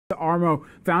Armo,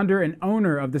 founder and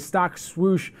owner of the stock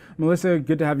Swoosh. Melissa,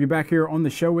 good to have you back here on the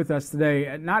show with us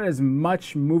today. Not as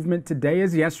much movement today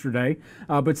as yesterday,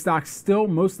 but stocks still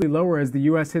mostly lower as the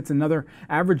U.S. hits another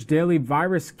average daily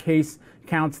virus case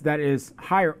count that is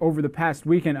higher over the past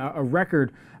weekend, a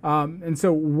record. And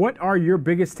so what are your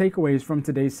biggest takeaways from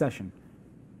today's session?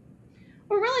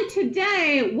 Well, really,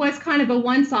 today was kind of a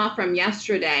once-off from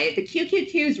yesterday. The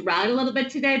QQQs rallied a little bit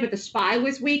today, but the SPY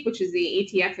was weak, which is the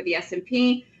ETF for the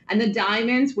S&P, and the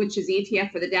Diamonds, which is the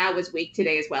ETF for the Dow, was weak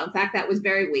today as well. In fact, that was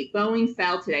very weak. Boeing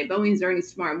fell today. Boeing's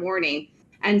earnings tomorrow morning,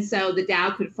 and so the Dow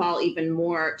could fall even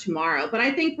more tomorrow. But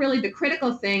I think really the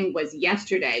critical thing was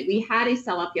yesterday. We had a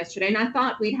sell-off yesterday, and I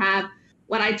thought we'd have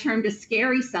what I termed a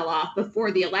scary sell-off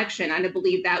before the election. I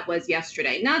believe that was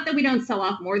yesterday. Not that we don't sell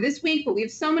off more this week, but we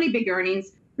have so many big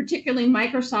earnings, particularly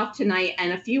Microsoft tonight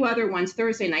and a few other ones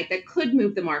Thursday night, that could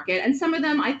move the market. And some of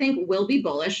them I think will be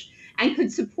bullish and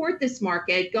could support this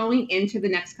market going into the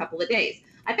next couple of days.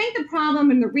 I think the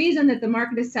problem and the reason that the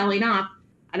market is selling off,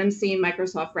 and I'm seeing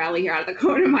Microsoft rally here out of the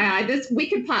corner of my eye, we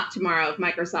could pop tomorrow if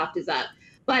Microsoft is up.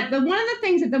 But one of the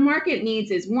things that the market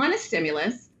needs is, one, a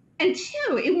stimulus, and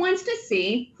two, it wants to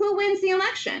see who wins the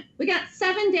election. We got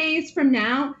 7 days from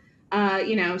now,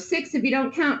 6 if you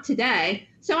don't count today.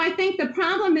 So I think the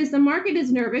problem is the market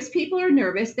is nervous. People are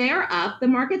nervous. They are up. The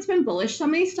market's been bullish. Some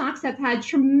of these stocks have had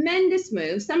tremendous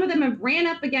moves. Some of them have ran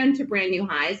up again to brand new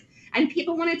highs. And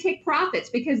people want to take profits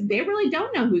because they really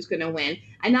don't know who's going to win.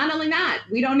 And not only that,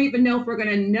 we don't even know if we're going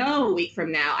to know a week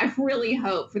from now. I really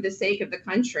hope, for the sake of the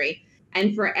country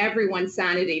and for everyone's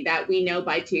sanity, that we know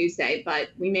by Tuesday, but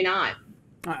we may not.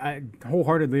 I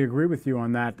wholeheartedly agree with you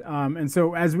on that. And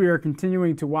so as we are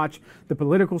continuing to watch the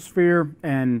political sphere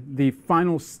and the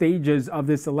final stages of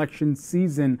this election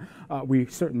season, we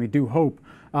certainly do hope.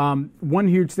 One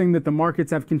huge thing that the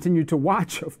markets have continued to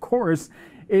watch, of course,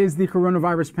 is the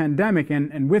coronavirus pandemic.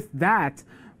 And with that,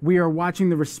 we are watching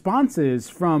the responses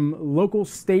from local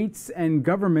states and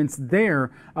governments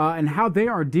there and how they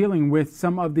are dealing with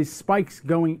some of the spikes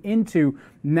going into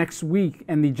next week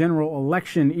and the general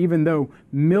election, even though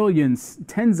millions,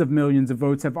 tens of millions of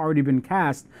votes have already been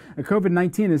cast.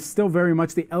 COVID-19 is still very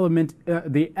much the elephant,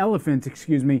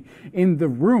 in the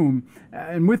room.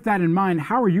 And with that in mind,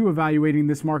 how are you evaluating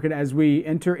this market as we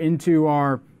enter into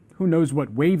our who knows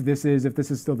what wave this is, if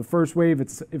this is still the first wave,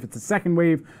 if it's a second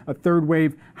wave, a third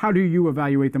wave? How do you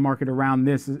evaluate the market around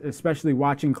this, especially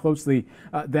watching closely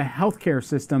the healthcare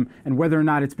system and whether or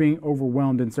not it's being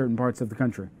overwhelmed in certain parts of the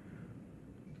country?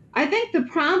 I think the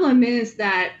problem is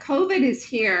that COVID is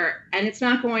here and it's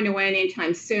not going away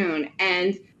anytime soon.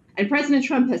 And President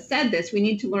Trump has said this, we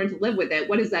need to learn to live with it.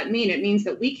 What does that mean? It means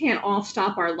that we can't all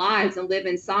stop our lives and live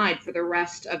inside for the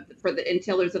rest of,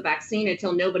 until there's a vaccine,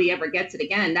 until nobody ever gets it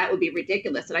again. That would be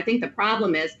ridiculous. And I think the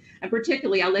problem is, and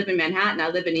particularly I live in Manhattan, I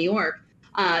live in New York.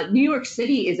 New York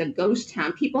City is a ghost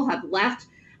town. People have left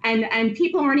and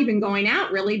people aren't even going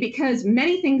out really because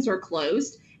many things are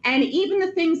closed. And even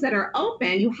the things that are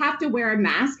open, you have to wear a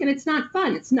mask, and it's not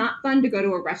fun. It's not fun to go to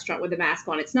a restaurant with a mask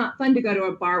on. It's not fun to go to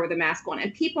a bar with a mask on.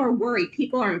 And people are worried.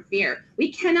 People are in fear.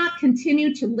 We cannot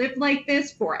continue to live like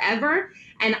this forever.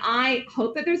 And I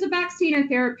hope that there's a vaccine and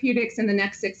therapeutics in the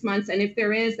next 6 months. And if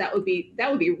there is, that would be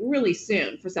really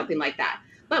soon for something like that.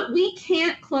 But we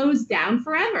can't close down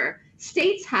forever.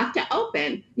 States have to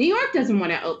open. New York doesn't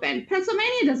want to open.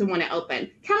 Pennsylvania doesn't want to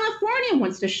open. California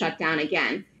wants to shut down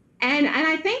again. And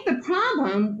I think the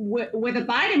problem with the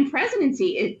Biden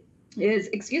presidency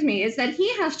is that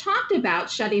he has talked about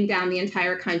shutting down the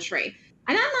entire country.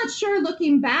 And I'm not sure,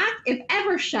 looking back, if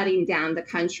ever shutting down the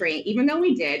country, even though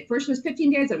we did. First it was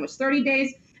 15 days, then it was 30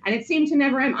 days, and it seemed to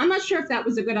never end. I'm not sure if that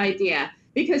was a good idea.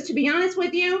 Because to be honest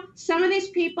with you, some of these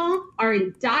people are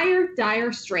in dire,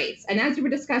 dire straits. And as we were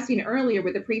discussing earlier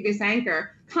with the previous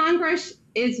anchor, Congress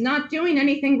is not doing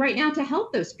anything right now to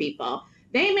help those people.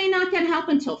 They may not get help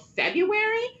until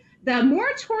February. The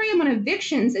moratorium on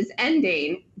evictions is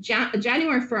ending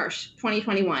January 1st,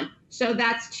 2021. So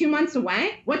that's 2 months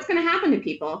away. What's going to happen to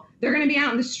people? They're going to be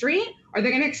out in the street? Are they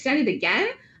going to extend it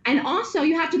again? And also,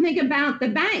 you have to think about the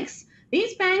banks.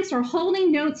 These banks are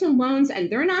holding notes and loans, and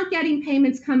they're not getting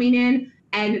payments coming in.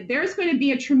 And there's going to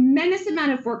be a tremendous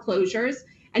amount of foreclosures.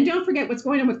 And don't forget what's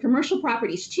going on with commercial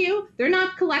properties, too. They're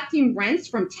not collecting rents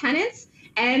from tenants.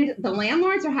 And the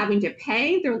landlords are having to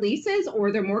pay their leases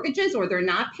or their mortgages, or they're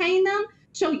not paying them.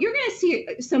 So you're going to see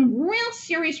some real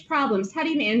serious problems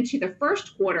heading into the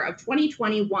first quarter of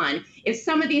 2021 if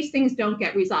some of these things don't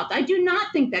get resolved. I do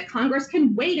not think that Congress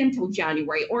can wait until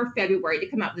January or February to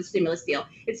come out with a stimulus deal.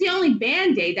 It's the only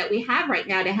Band-Aid that we have right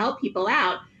now to help people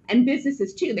out, and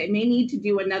businesses too. They may need to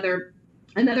do another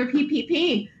another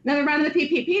PPP, another round of the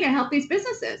PPP to help these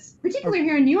businesses, particularly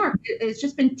here in New York. It's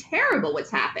just been terrible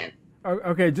what's happened.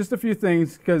 Okay, just a few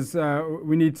things because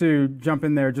we need to jump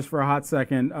in there just for a hot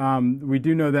second. We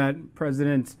do know that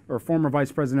President or former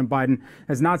Vice President Biden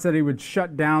has not said he would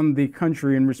shut down the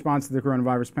country in response to the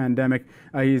coronavirus pandemic.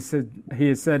 He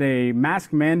has said a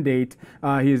mask mandate.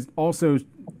 He has also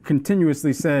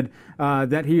continuously said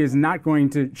that he is not going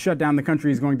to shut down the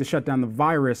country. He's going to shut down the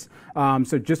virus.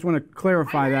 So just want to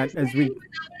clarify that as we.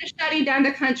 Shutting down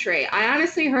the country. I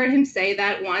honestly heard him say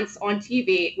that once on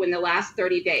TV in the last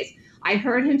 30 days. I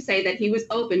heard him say that he was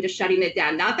open to shutting it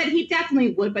down. Not that he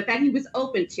definitely would, but that he was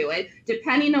open to it,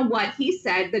 depending on what he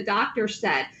said, the doctor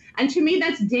said. And to me,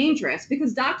 that's dangerous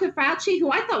because Dr. Fauci,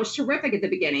 who I thought was terrific at the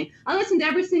beginning, I listened to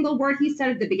every single word he said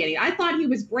at the beginning. I thought he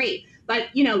was great. But,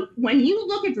 you know, when you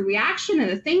look at the reaction and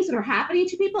the things that are happening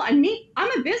to people, and me,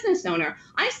 I'm a business owner.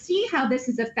 I see how this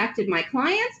has affected my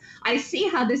clients. I see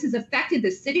how this has affected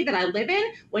the city that I live in.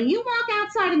 When you walk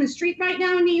outside in the street right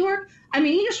now in New York, I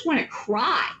mean, you just want to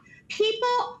cry.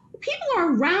 People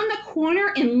are around the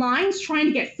corner in lines trying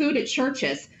to get food at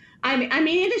churches. I mean,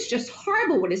 it is just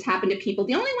horrible what has happened to people.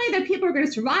 The only way that people are going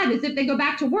to survive is if they go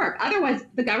back to work. Otherwise,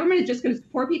 the government is just going to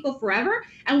support people forever.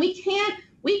 And we cannot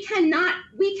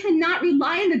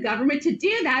rely on the government to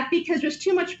do that because there's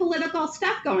too much political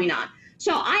stuff going on.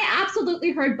 So I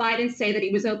absolutely heard Biden say that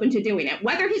he was open to doing it.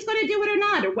 Whether he's going to do it or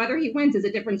not, or whether he wins is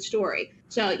a different story.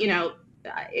 So,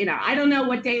 I don't know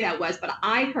what day that was, but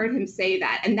I heard him say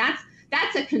that. And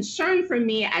that's a concern for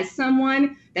me as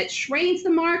someone that trades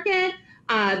the market.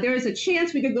 There's a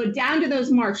chance we could go down to those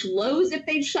March lows if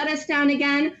they shut us down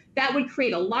again. That would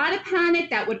create a lot of panic.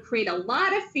 That would create a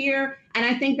lot of fear. And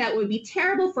I think that would be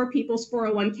terrible for people's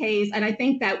 401ks. And I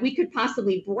think that we could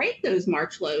possibly break those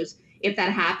March lows if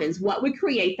that happens. What would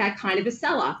create that kind of a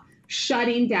sell-off?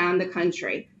 Shutting down the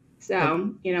country.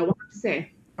 So, we'll have to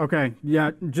see. Okay.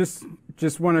 Yeah.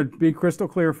 Just want to be crystal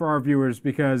clear for our viewers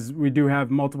because we do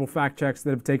have multiple fact checks that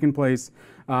have taken place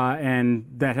and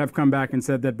that have come back and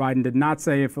said that Biden did not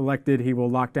say if elected he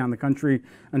will lock down the country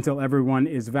until everyone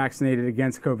is vaccinated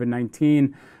against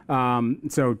COVID-19.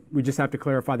 So we just have to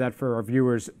clarify that for our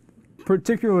viewers,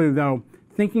 particularly though,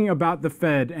 thinking about the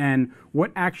Fed and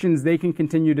what actions they can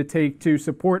continue to take to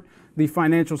support the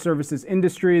financial services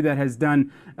industry that has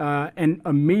done an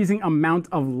amazing amount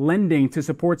of lending to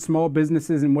support small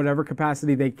businesses in whatever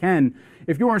capacity they can.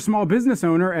 If you are a small business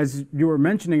owner, as you were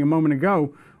mentioning a moment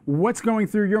ago, what's going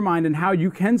through your mind and how you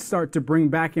can start to bring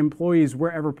back employees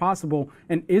wherever possible?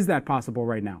 And is that possible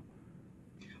right now?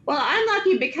 Well, I'm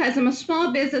lucky because I'm a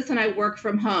small business and I work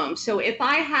from home. So if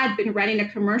I had been renting a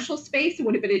commercial space, it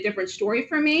would have been a different story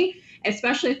for me,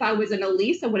 especially if I was in a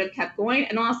lease, I would have kept going.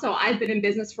 And also I've been in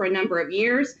business for a number of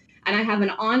years and I have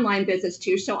an online business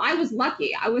too. So I was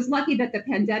lucky. I was lucky that the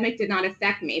pandemic did not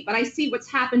affect me, but I see what's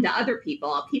happened to other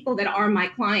people that are my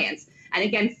clients. And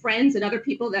again, friends and other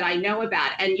people that I know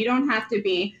about. And you don't have to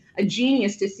be a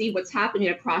genius to see what's happening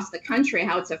across the country,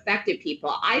 how it's affected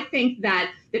people. I think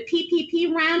that the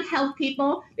PPP round helped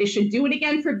people. They should do it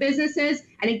again for businesses.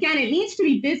 And again, it needs to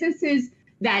be businesses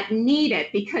that need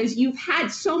it because you've had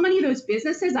so many of those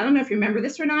businesses. I don't know if you remember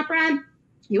this or not, Brad.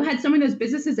 You had some of those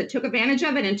businesses that took advantage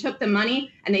of it and took the money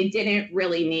and they didn't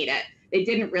really need it. They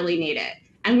didn't really need it.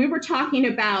 And we were talking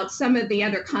about some of the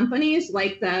other companies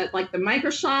like the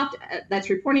Microsoft that's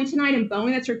reporting tonight and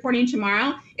Boeing that's reporting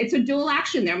tomorrow. It's a dual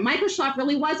action there. Microsoft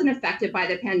really wasn't affected by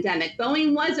the pandemic.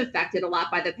 Boeing was affected a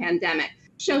lot by the pandemic.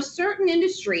 So certain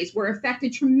industries were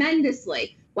affected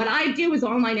tremendously. What I do is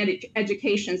online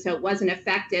education, so it wasn't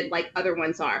affected like other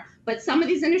ones are. But some of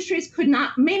these industries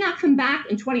may not come back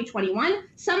in 2021.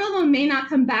 Some of them may not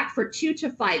come back for 2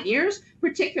 to 5 years,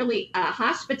 particularly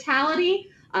hospitality.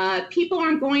 People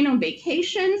aren't going on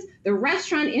vacations. The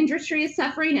restaurant industry is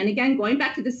suffering. And again, going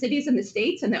back to the cities and the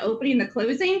states and the opening and the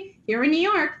closing, here in New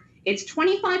York, it's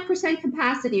 25%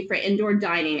 capacity for indoor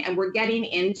dining, and we're getting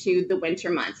into the winter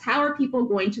months. How are people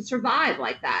going to survive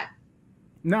like that?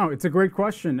 No, it's a great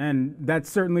question, and that's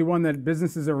certainly one that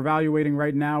businesses are evaluating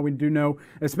right now. We do know,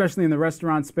 especially in the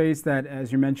restaurant space, that,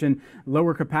 as you mentioned,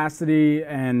 lower capacity,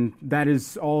 and that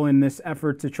is all in this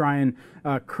effort to try and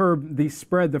curb the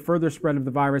further spread of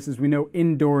the virus. As we know,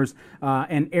 indoors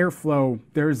and airflow,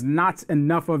 there's not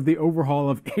enough of the overhaul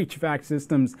of HVAC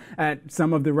systems at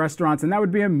some of the restaurants, and that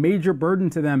would be a major burden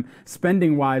to them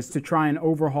spending-wise to try and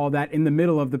overhaul that in the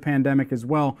middle of the pandemic as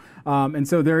well. And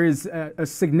so there is a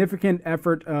significant effort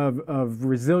effort of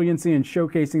resiliency and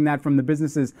showcasing that from the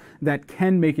businesses that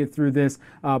can make it through this.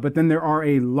 But then there are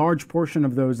a large portion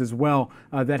of those as well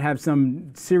that have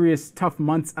some serious tough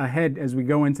months ahead as we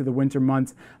go into the winter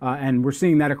months. And we're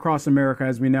seeing that across America,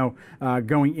 as we know,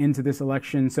 going into this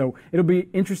election. So it'll be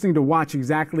interesting to watch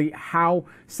exactly how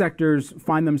sectors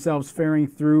find themselves faring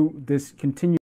through this continued